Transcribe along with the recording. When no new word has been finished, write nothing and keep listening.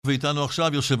ואיתנו עכשיו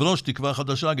יושב ראש תקווה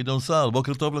חדשה, גדעון סער.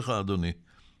 בוקר טוב לך, אדוני.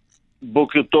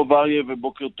 בוקר טוב אריה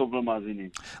ובוקר טוב למאזינים.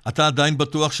 אתה עדיין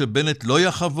בטוח שבנט לא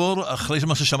יחבור אחרי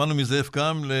מה ששמענו מזאב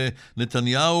קם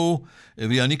לנתניהו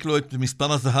ויעניק לו את מספר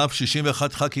הזהב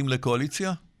 61 ח"כים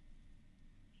לקואליציה?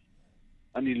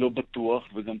 אני לא בטוח,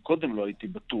 וגם קודם לא הייתי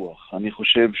בטוח. אני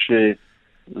חושב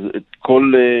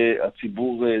שכל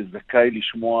הציבור זכאי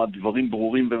לשמוע דברים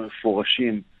ברורים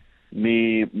ומפורשים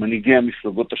ממנהיגי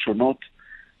המפלגות השונות.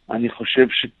 אני חושב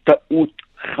שטעות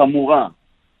חמורה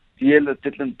תהיה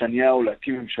לתת לנתניהו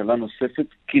להקים ממשלה נוספת,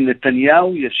 כי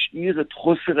נתניהו ישאיר את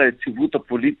חוסר היציבות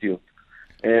הפוליטיות.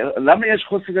 למה יש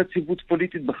חוסר יציבות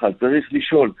פוליטית בכלל? צריך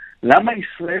לשאול. למה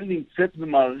ישראל נמצאת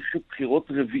במערכת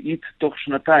בחירות רביעית תוך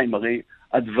שנתיים? הרי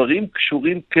הדברים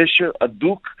קשורים קשר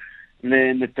הדוק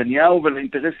לנתניהו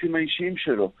ולאינטרסים האישיים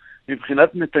שלו.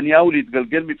 מבחינת נתניהו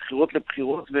להתגלגל מבחירות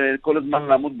לבחירות וכל הזמן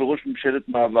לעמוד בראש ממשלת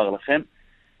מעבר. לכן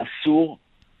אסור,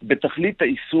 בתכלית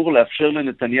האיסור לאפשר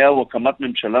לנתניהו הקמת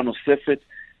ממשלה נוספת.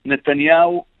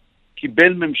 נתניהו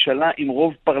קיבל ממשלה עם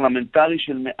רוב פרלמנטרי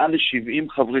של מעל ל-70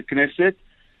 חברי כנסת,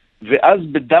 ואז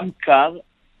בדם קר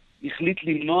החליט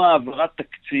למנוע העברת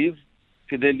תקציב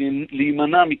כדי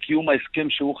להימנע מקיום ההסכם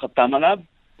שהוא חתם עליו,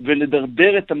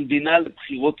 ולדרדר את המדינה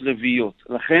לבחירות רביעיות.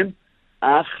 לכן,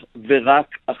 אך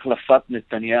ורק החלפת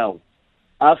נתניהו,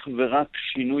 אך ורק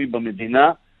שינוי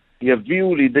במדינה,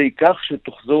 יביאו לידי כך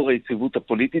שתחזור היציבות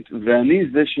הפוליטית, ואני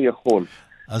זה שיכול.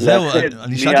 אז זהו,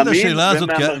 אני שאלתי את השאלה הזאת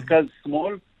ומהמרכז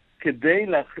שמאל, כדי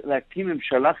להקים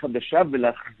ממשלה חדשה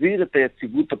ולהחזיר את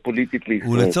היציבות הפוליטית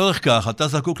לישראל. ולצורך כך, אתה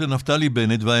זקוק לנפתלי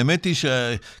בנט, והאמת היא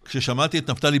שכששמעתי את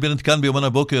נפתלי בנט כאן ביומן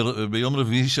הבוקר, ביום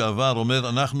רביעי שעבר, אומר,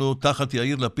 אנחנו תחת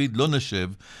יאיר לפיד לא נשב,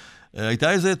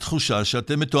 הייתה איזו תחושה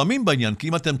שאתם מתואמים בעניין, כי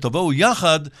אם אתם תבואו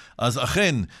יחד, אז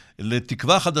אכן,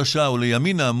 לתקווה חדשה או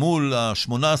לימינה מול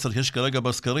ה-18 שיש כרגע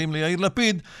בסקרים ליאיר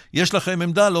לפיד, יש לכם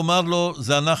עמדה לומר לו,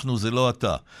 זה אנחנו, זה לא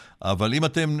אתה. אבל אם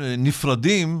אתם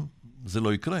נפרדים, זה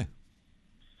לא יקרה.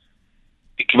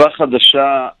 תקווה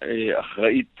חדשה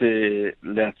אחראית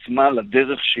לעצמה,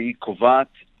 לדרך שהיא קובעת.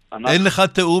 אין לך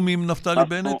תיאום עם נפתלי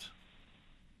בנט?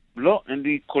 לא, אין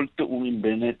לי כל תיאום עם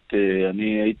בנט.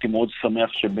 אני הייתי מאוד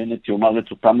שמח שבנט יאמר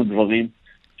את אותם הדברים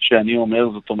שאני אומר,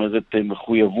 זאת אומרת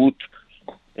מחויבות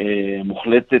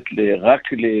מוחלטת רק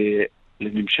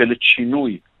לממשלת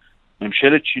שינוי.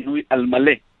 ממשלת שינוי על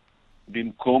מלא,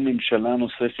 במקום ממשלה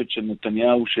נוספת של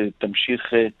נתניהו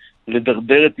שתמשיך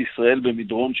לדרדר את ישראל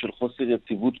במדרון של חוסר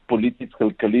יציבות פוליטית,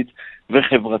 כלכלית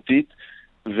וחברתית.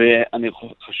 ואני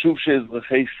חשוב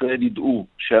שאזרחי ישראל ידעו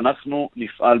שאנחנו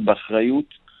נפעל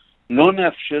באחריות, לא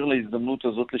נאפשר להזדמנות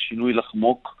הזאת לשינוי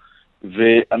לחמוק,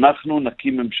 ואנחנו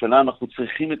נקים ממשלה. אנחנו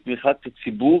צריכים את תמיכת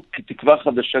הציבור, כי תקווה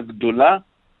חדשה גדולה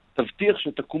תבטיח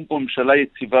שתקום פה ממשלה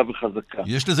יציבה וחזקה.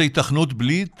 יש לזה התכנות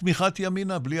בלי תמיכת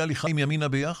ימינה, בלי הליכה עם ימינה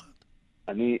ביחד?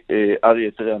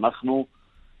 אריה, תראה, אנחנו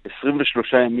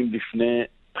 23 ימים לפני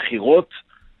בחירות,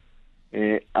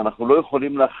 אנחנו לא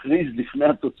יכולים להכריז לפני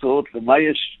התוצאות למה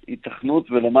יש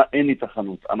התכנות ולמה אין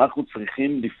התכנות. אנחנו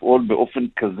צריכים לפעול באופן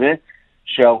כזה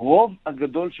שהרוב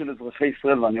הגדול של אזרחי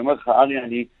ישראל, ואני אומר לך אריה,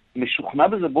 אני משוכנע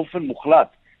בזה באופן מוחלט,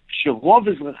 שרוב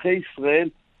אזרחי ישראל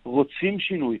רוצים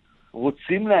שינוי,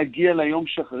 רוצים להגיע ליום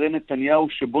שאחרי נתניהו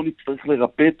שבו נצטרך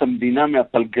לרפא את המדינה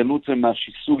מהפלגנות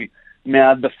ומהשיסוי,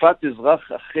 מהעדפת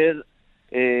אזרח אחר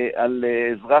על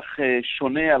אזרח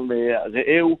שונה, על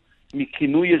רעהו,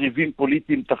 מכינוי יריבים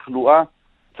פוליטיים תחלואה.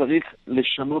 צריך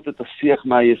לשנות את השיח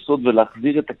מהיסוד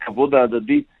ולהחזיר את הכבוד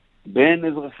ההדדי בין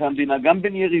אזרחי המדינה, גם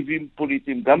בין יריבים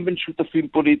פוליטיים, גם בין שותפים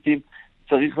פוליטיים.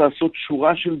 צריך לעשות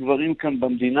שורה של דברים כאן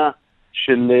במדינה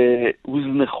של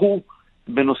הוזנחו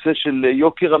בנושא של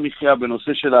יוקר המחיה,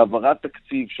 בנושא של העברת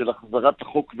תקציב, של החזרת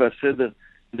החוק והסדר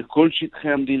לכל שטחי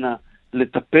המדינה,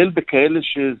 לטפל בכאלה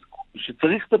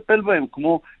שצריך לטפל בהם,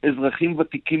 כמו אזרחים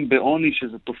ותיקים בעוני,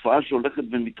 שזו תופעה שהולכת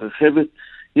ומתרחבת.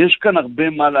 יש כאן הרבה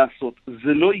מה לעשות.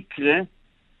 זה לא יקרה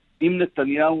אם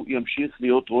נתניהו ימשיך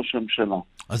להיות ראש הממשלה.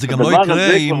 אז זה גם לא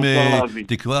יקרה אם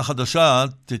תקווה חדשה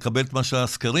תקבל את מה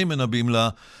שהסקרים מנבאים לה,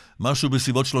 משהו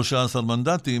בסביבות 13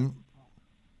 מנדטים.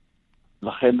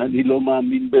 לכן אני לא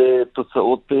מאמין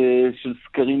בתוצאות של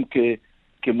סקרים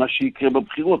כמה שיקרה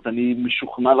בבחירות. אני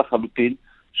משוכנע לחלוטין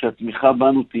שהתמיכה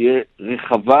בנו תהיה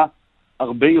רחבה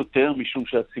הרבה יותר, משום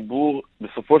שהציבור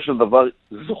בסופו של דבר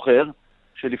זוכר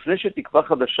שלפני שתקווה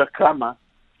חדשה קמה,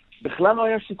 בכלל לא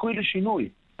היה סיכוי לשינוי.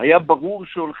 היה ברור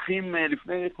שהולכים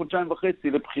לפני חודשיים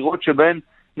וחצי לבחירות שבהן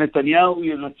נתניהו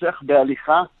ינצח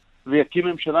בהליכה ויקים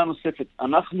ממשלה נוספת.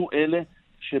 אנחנו אלה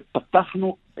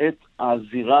שפתחנו את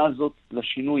הזירה הזאת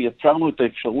לשינוי, יצרנו את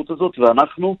האפשרות הזאת,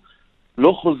 ואנחנו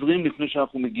לא חוזרים לפני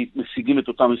שאנחנו משיגים את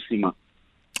אותה משימה.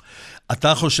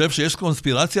 אתה חושב שיש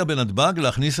קונספירציה בנתב"ג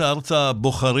להכניס ארצה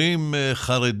בוחרים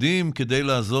חרדים כדי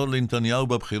לעזור לנתניהו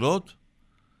בבחירות?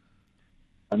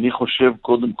 אני חושב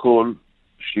קודם כל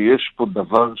שיש פה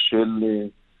דבר של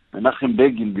מנחם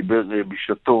בגין דיבר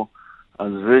בשעתו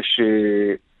על זה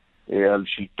על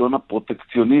שלטון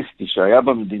הפרוטקציוניסטי שהיה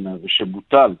במדינה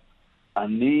ושבוטל.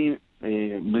 אני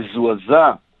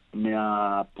מזועזע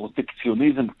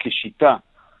מהפרוטקציוניזם כשיטה.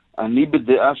 אני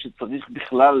בדעה שצריך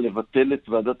בכלל לבטל את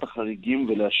ועדת החריגים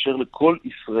ולאשר לכל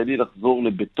ישראלי לחזור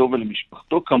לביתו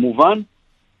ולמשפחתו, כמובן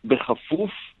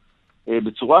בכפוף,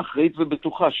 בצורה אחראית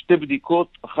ובטוחה, 2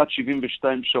 בדיקות, אחת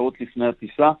 72 שעות לפני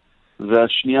הטיסה,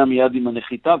 והשנייה מיד עם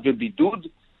הנחיתה, ובידוד,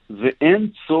 ואין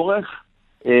צורך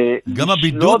גם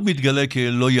הבידוד מתגלה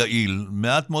כלא יעיל.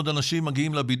 מעט מאוד אנשים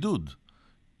מגיעים לבידוד.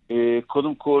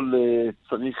 קודם כל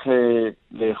צריך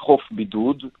לאכוף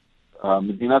בידוד,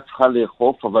 המדינה צריכה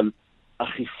לאכוף, אבל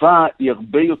אכיפה היא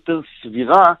הרבה יותר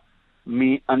סבירה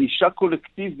מענישה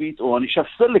קולקטיבית או ענישה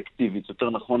סלקטיבית, יותר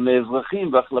נכון,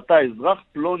 לאזרחים, והחלטה אזרח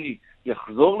פלוני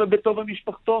יחזור לביתו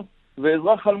ומשפחתו,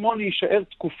 ואזרח אלמוני יישאר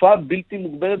תקופה בלתי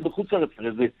מוגבלת בחוץ לארץ.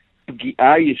 זה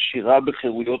פגיעה ישירה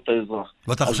בחירויות האזרח.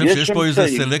 ואתה חושב שיש פה איזו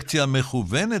סלקציה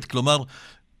מכוונת? כלומר,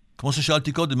 כמו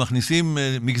ששאלתי קודם, מכניסים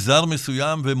מגזר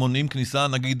מסוים ומונעים כניסה,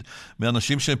 נגיד,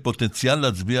 מאנשים שהם פוטנציאל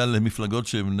להצביע למפלגות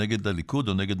שהם נגד הליכוד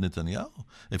או נגד נתניהו?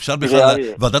 אפשר בכלל,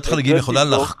 ועדת חריגים יכולה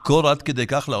לחקור עד כדי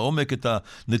כך לעומק את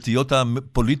הנטיות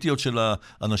הפוליטיות של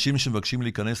האנשים שמבקשים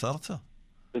להיכנס ארצה?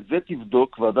 את זה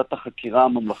תבדוק ועדת החקירה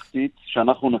הממלכתית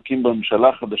שאנחנו נקים בממשלה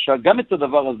החדשה. גם את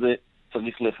הדבר הזה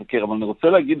צריך לחקר, אבל אני רוצה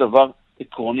להגיד דבר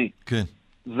עקרוני. כן.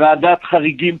 ועדת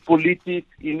חריגים פוליטית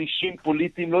עם אישים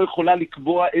פוליטיים לא יכולה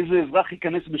לקבוע איזה אזרח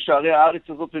ייכנס בשערי הארץ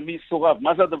הזאת ומי יסורב.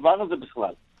 מה זה הדבר הזה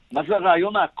בכלל? מה זה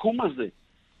הרעיון העקום הזה?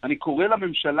 אני קורא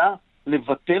לממשלה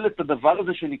לבטל את הדבר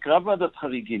הזה שנקרא ועדת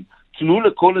חריגים. תנו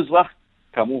לכל אזרח,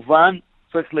 כמובן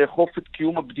צריך לאכוף את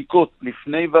קיום הבדיקות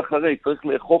לפני ואחרי, צריך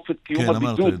לאכוף את קיום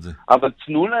הבידוד, אבל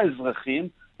תנו לאזרחים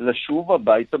לשוב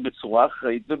הביתה בצורה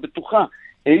אחראית ובטוחה.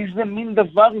 איזה מין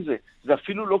דבר זה? זה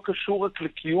אפילו לא קשור רק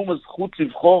לקיום הזכות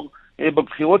לבחור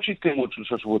בבחירות שהתקיימו עוד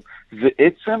 3 שבועות. זה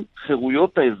עצם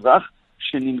חירויות האזרח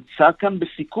שנמצא כאן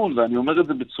בסיכון, ואני אומר את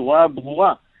זה בצורה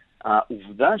ברורה.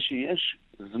 העובדה שיש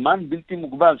זמן בלתי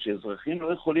מוגבל, שאזרחים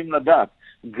לא יכולים לדעת,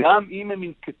 גם אם הם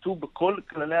ינקטו בכל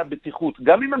כללי הבטיחות,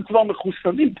 גם אם הם כבר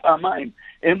מחוסנים פעמיים,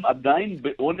 הם עדיין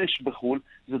בעונש בחול,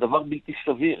 זה דבר בלתי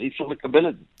סביר, אי אפשר לקבל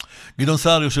את זה. גדעון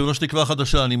סער, יושב ראש תקווה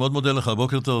חדשה, אני מאוד מודה לך,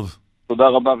 בוקר טוב. תודה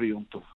רבה ויום טוב.